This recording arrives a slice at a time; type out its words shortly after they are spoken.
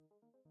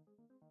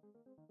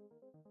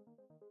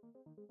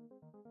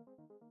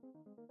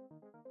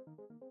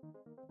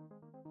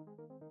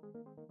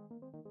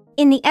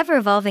In the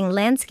ever-evolving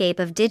landscape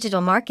of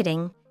digital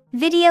marketing,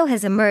 video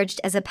has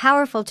emerged as a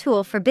powerful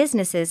tool for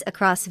businesses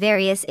across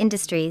various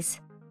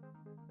industries.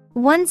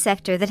 One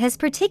sector that has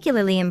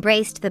particularly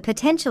embraced the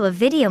potential of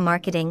video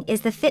marketing is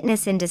the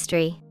fitness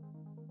industry.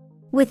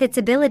 With its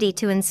ability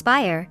to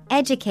inspire,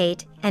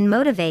 educate, and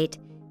motivate,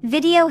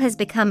 video has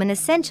become an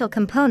essential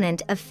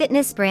component of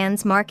fitness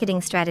brands'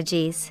 marketing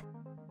strategies.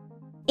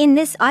 In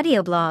this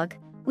audio blog,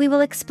 we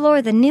will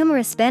explore the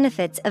numerous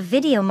benefits of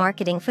video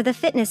marketing for the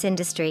fitness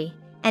industry,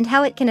 and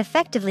how it can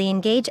effectively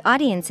engage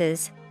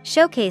audiences,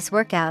 showcase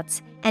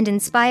workouts, and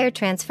inspire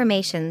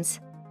transformations.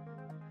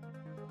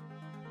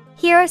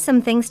 Here are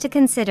some things to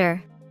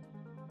consider.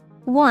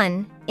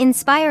 1.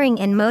 Inspiring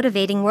and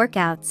motivating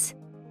workouts.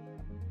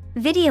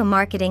 Video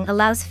marketing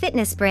allows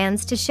fitness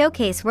brands to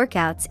showcase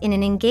workouts in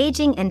an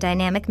engaging and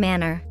dynamic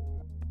manner.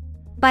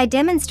 By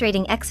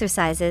demonstrating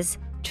exercises,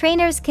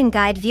 trainers can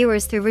guide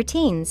viewers through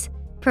routines,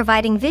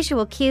 providing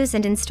visual cues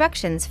and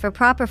instructions for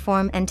proper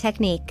form and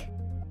technique.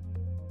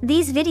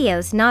 These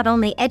videos not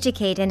only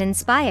educate and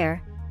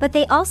inspire, but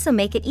they also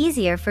make it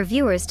easier for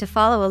viewers to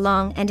follow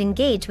along and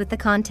engage with the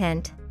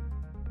content.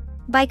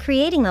 By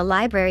creating a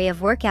library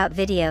of workout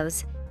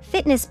videos,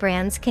 fitness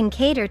brands can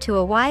cater to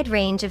a wide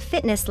range of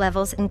fitness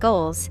levels and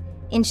goals,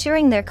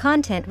 ensuring their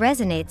content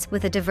resonates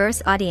with a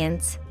diverse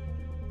audience.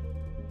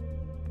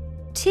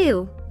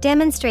 2.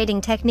 Demonstrating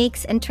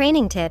techniques and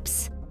training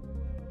tips.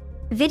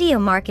 Video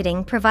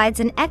marketing provides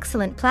an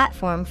excellent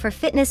platform for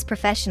fitness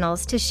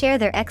professionals to share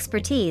their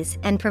expertise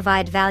and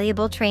provide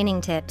valuable training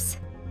tips.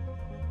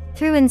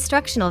 Through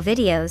instructional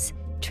videos,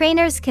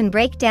 trainers can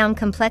break down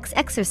complex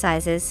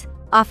exercises,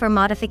 offer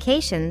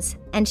modifications,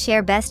 and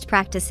share best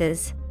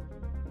practices.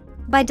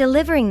 By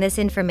delivering this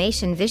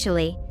information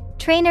visually,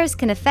 trainers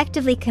can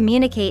effectively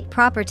communicate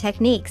proper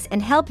techniques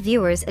and help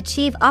viewers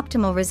achieve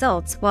optimal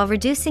results while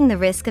reducing the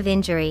risk of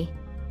injury.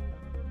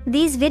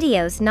 These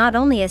videos not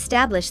only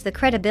establish the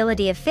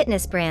credibility of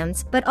fitness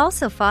brands but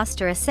also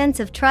foster a sense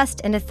of trust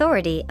and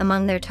authority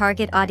among their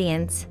target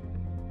audience.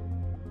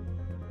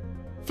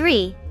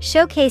 3.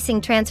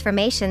 Showcasing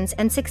transformations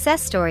and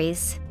success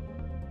stories.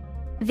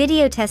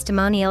 Video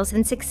testimonials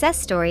and success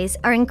stories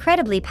are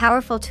incredibly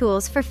powerful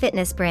tools for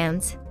fitness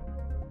brands.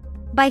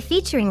 By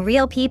featuring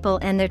real people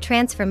and their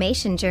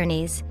transformation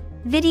journeys,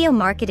 video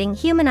marketing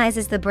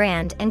humanizes the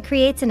brand and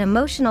creates an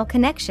emotional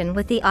connection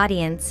with the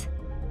audience.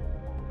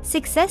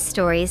 Success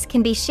stories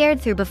can be shared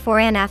through before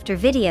and after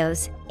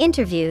videos,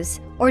 interviews,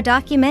 or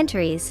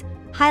documentaries,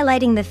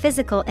 highlighting the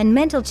physical and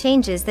mental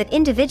changes that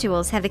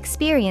individuals have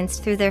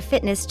experienced through their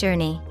fitness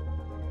journey.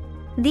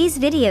 These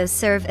videos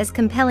serve as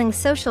compelling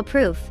social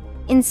proof,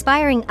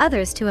 inspiring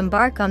others to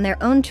embark on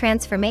their own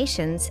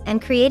transformations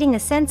and creating a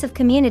sense of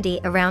community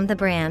around the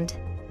brand.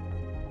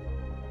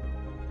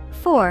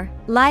 4.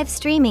 Live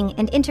streaming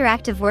and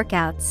interactive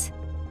workouts.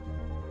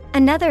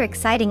 Another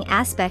exciting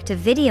aspect of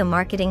video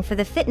marketing for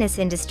the fitness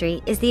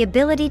industry is the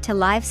ability to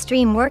live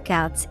stream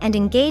workouts and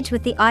engage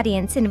with the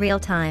audience in real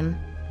time.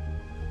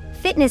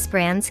 Fitness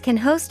brands can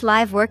host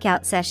live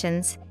workout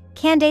sessions,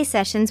 Q&A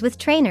sessions with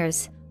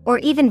trainers, or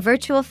even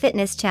virtual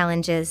fitness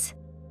challenges.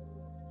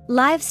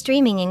 Live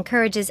streaming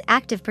encourages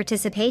active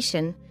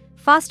participation,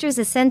 fosters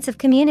a sense of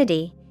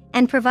community,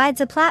 and provides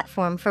a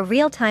platform for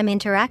real-time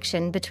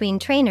interaction between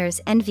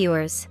trainers and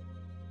viewers.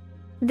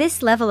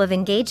 This level of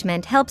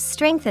engagement helps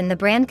strengthen the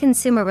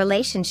brand-consumer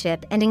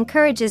relationship and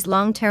encourages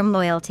long-term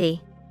loyalty.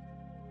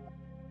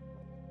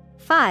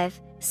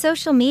 5.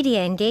 Social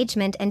media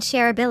engagement and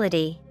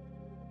shareability.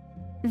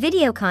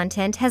 Video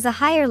content has a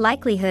higher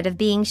likelihood of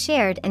being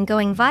shared and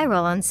going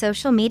viral on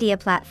social media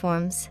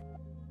platforms.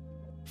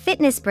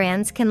 Fitness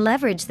brands can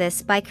leverage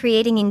this by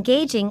creating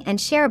engaging and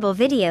shareable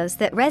videos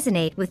that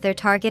resonate with their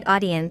target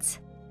audience.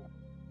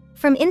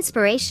 From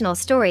inspirational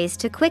stories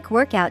to quick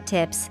workout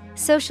tips,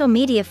 social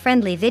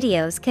media-friendly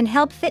videos can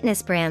help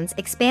fitness brands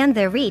expand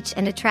their reach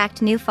and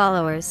attract new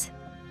followers.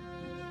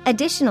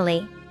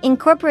 Additionally,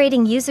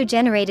 incorporating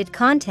user-generated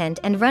content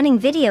and running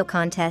video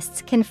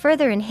contests can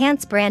further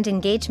enhance brand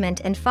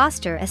engagement and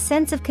foster a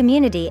sense of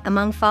community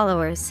among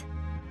followers.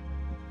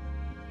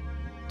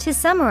 To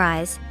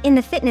summarize, in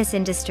the fitness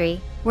industry,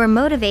 where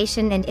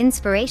motivation and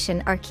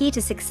inspiration are key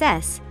to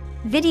success,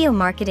 video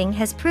marketing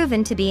has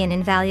proven to be an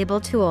invaluable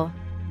tool.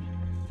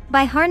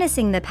 By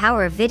harnessing the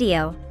power of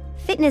video,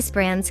 fitness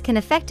brands can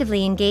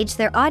effectively engage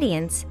their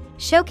audience,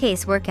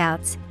 showcase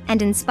workouts, and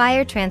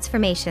inspire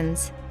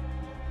transformations.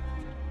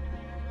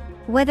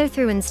 Whether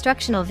through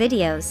instructional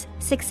videos,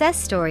 success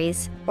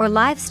stories, or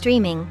live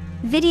streaming,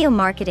 video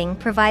marketing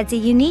provides a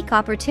unique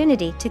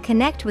opportunity to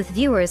connect with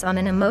viewers on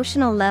an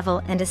emotional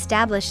level and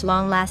establish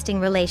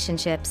long-lasting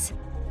relationships.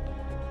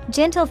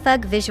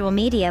 GentleThugVisual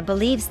Media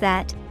believes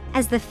that,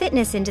 as the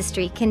fitness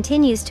industry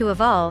continues to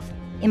evolve,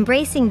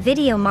 embracing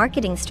video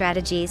marketing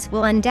strategies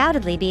will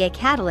undoubtedly be a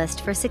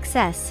catalyst for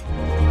success.